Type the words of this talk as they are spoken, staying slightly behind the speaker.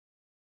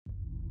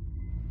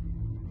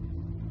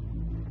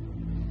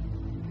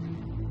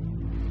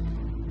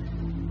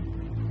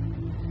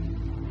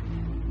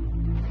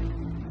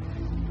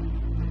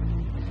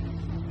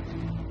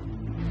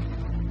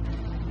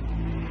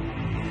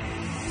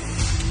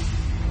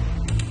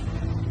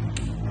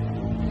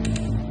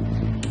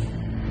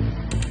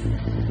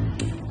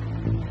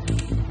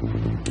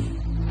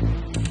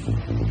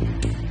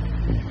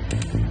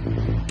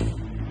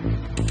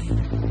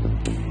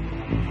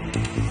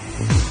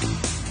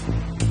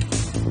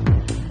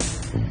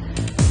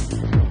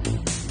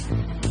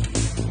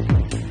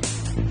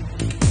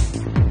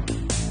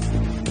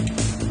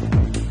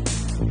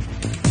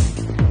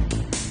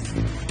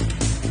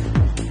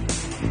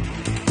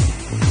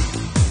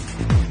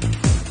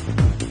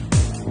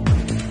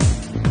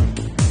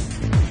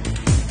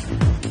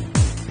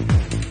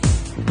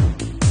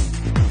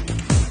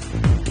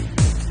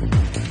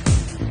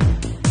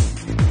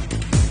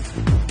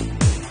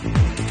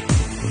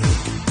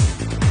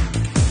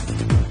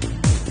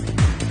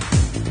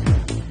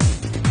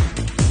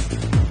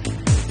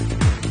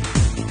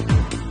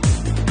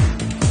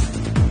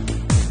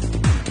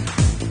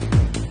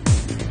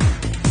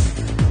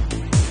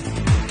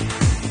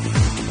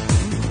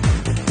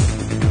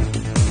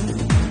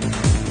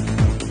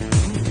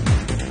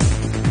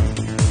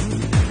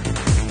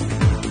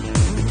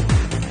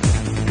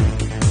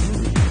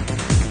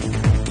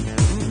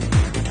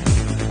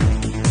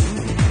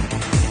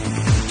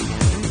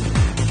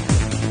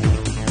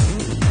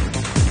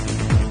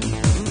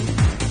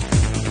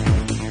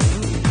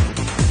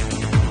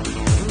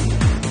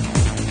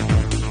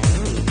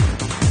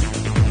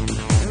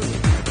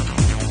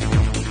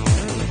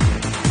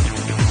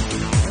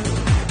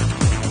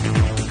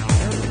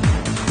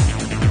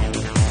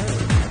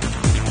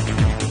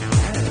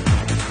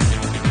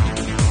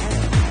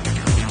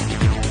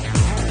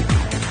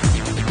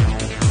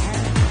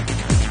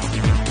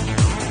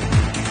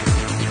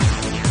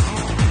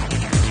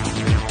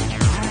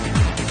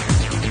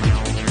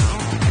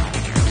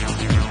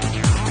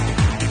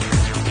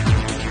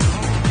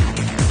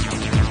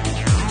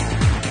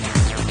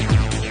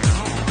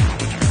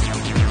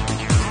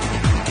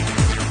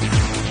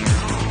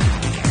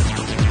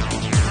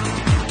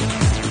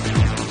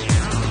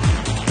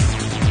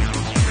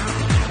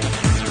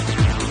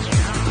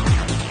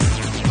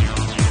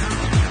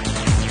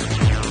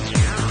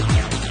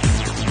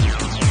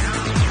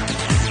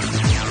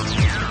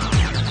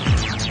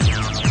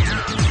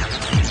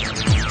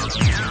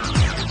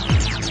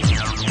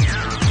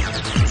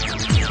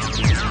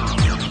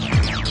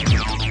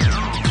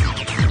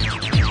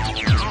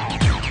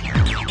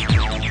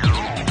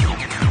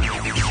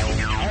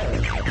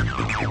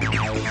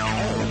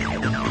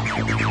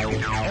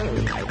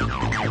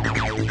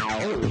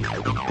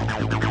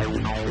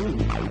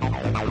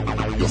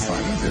you'll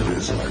find that there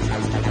is a life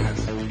after death.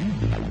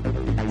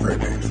 Very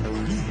painful.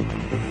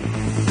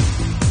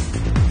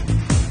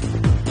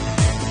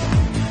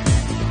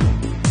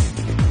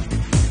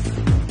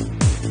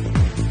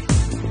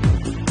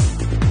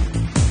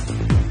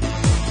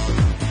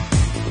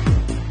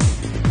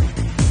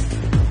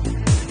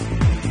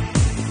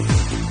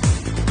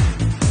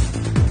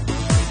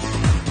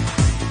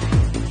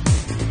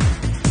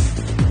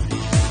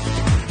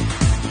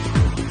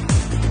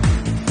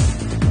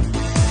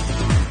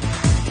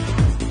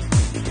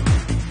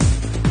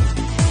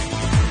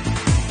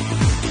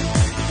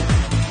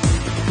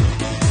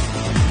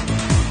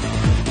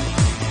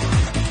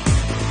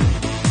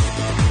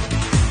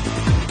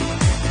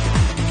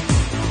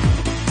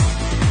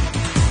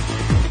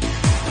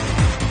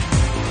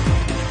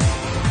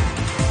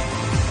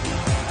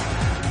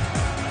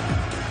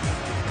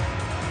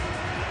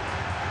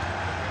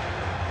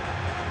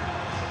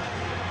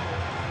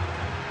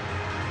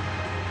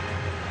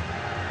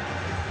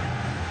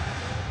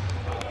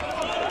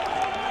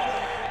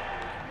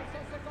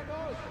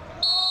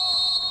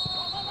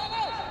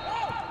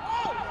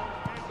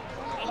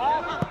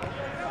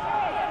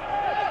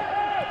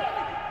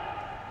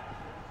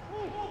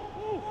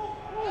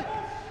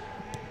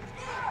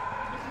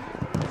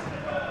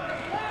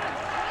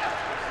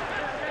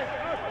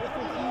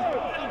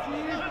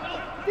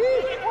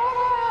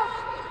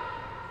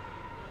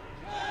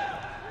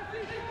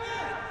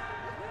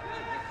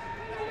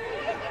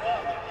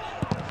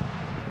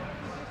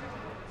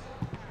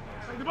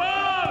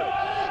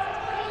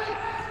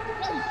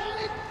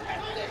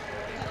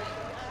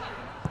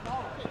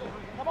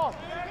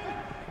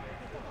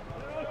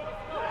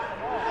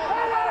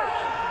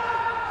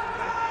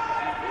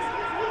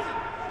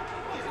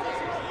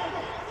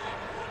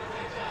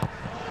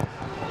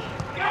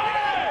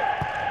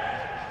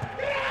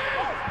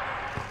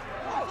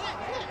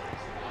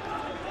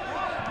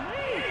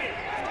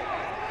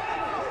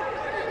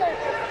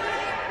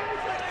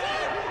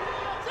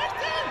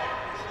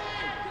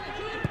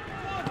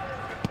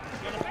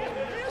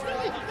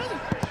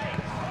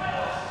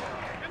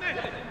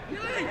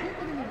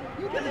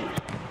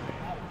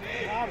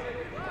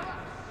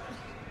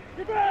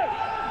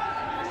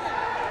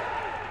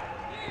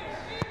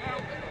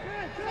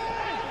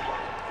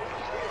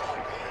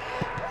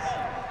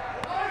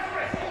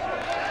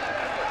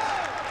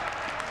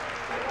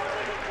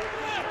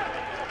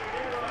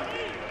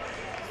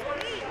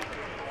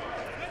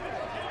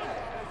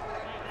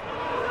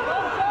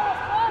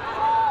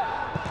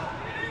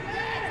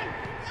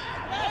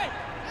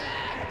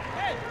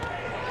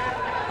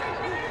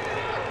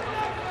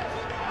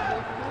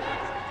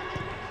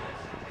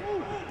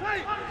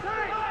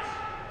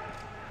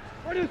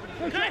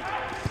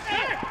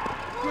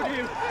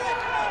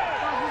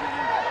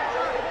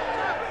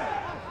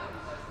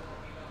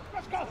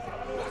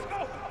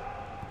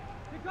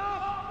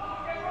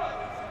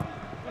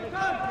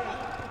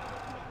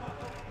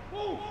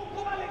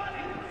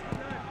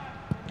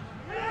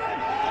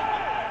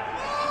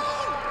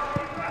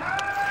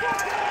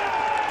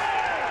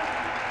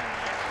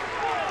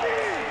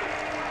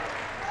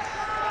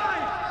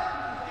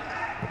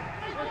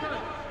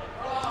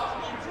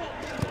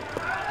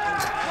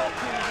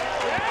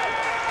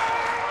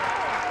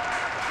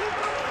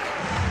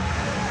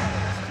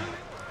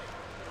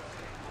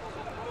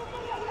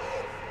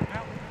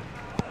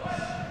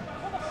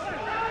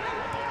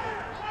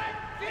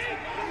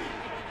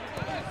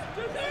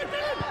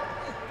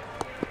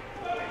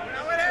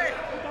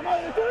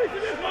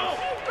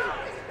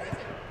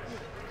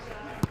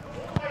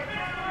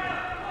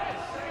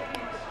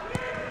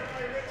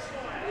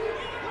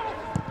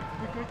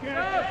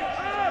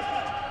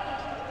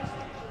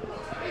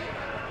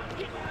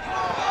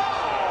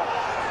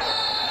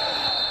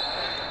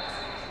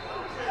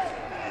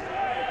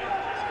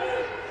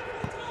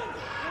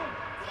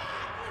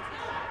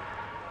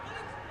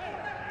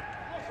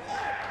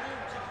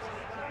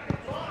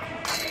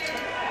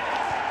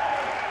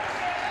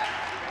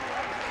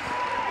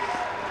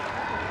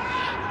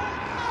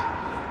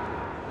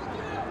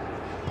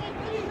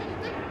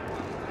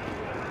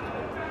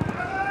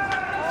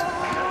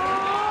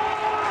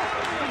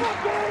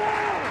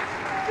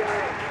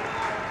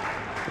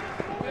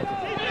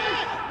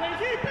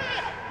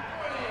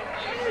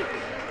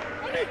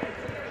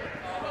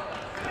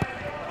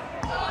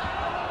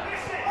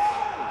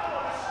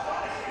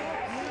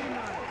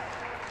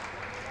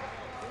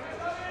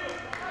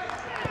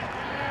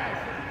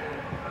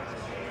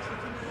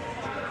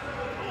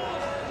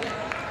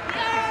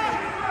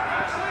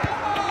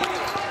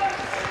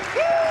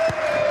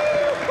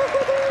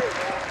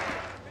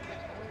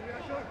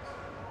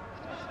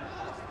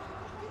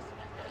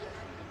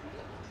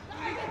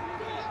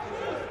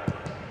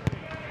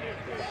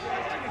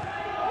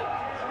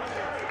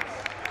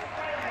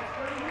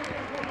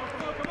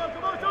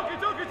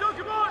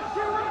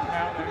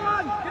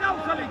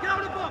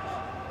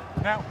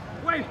 Now.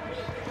 Wait.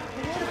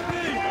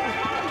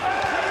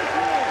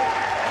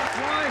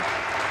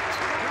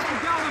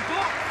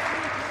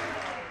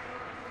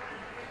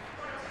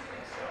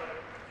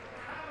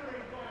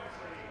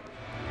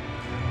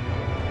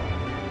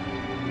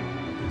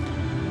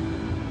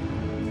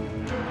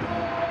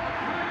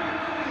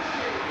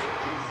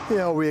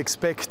 Yeah, we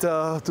expect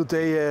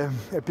today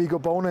a big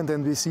opponent,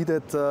 and we see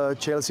that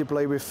Chelsea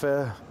play with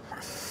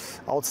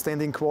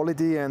outstanding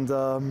quality. And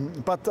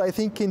but I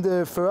think in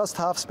the first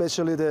half,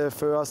 especially the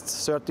first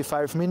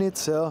 35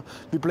 minutes,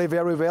 we play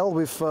very well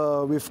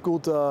with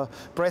good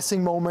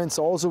pressing moments,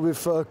 also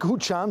with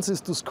good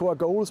chances to score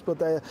goals. But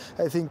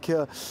I think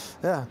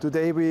yeah,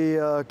 today we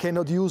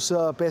cannot use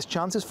best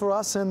chances for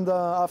us, and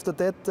after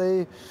that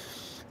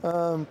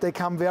they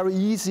come very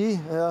easy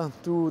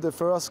to the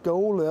first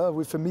goal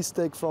with a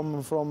mistake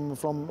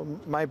from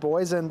my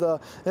boys, and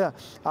yeah,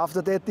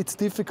 after that it's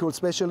difficult,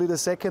 especially the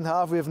second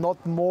half. We have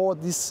not more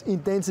this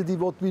intensity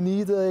what we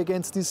need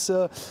against this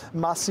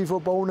massive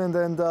opponent,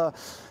 and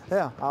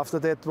yeah, after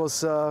that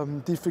was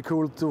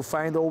difficult to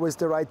find always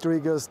the right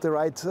triggers, the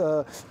right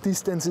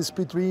distances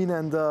between,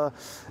 and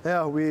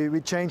yeah,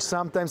 we changed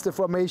sometimes the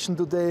formation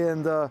today,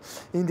 and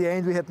in the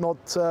end we had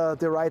not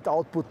the right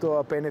output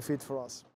or benefit for us.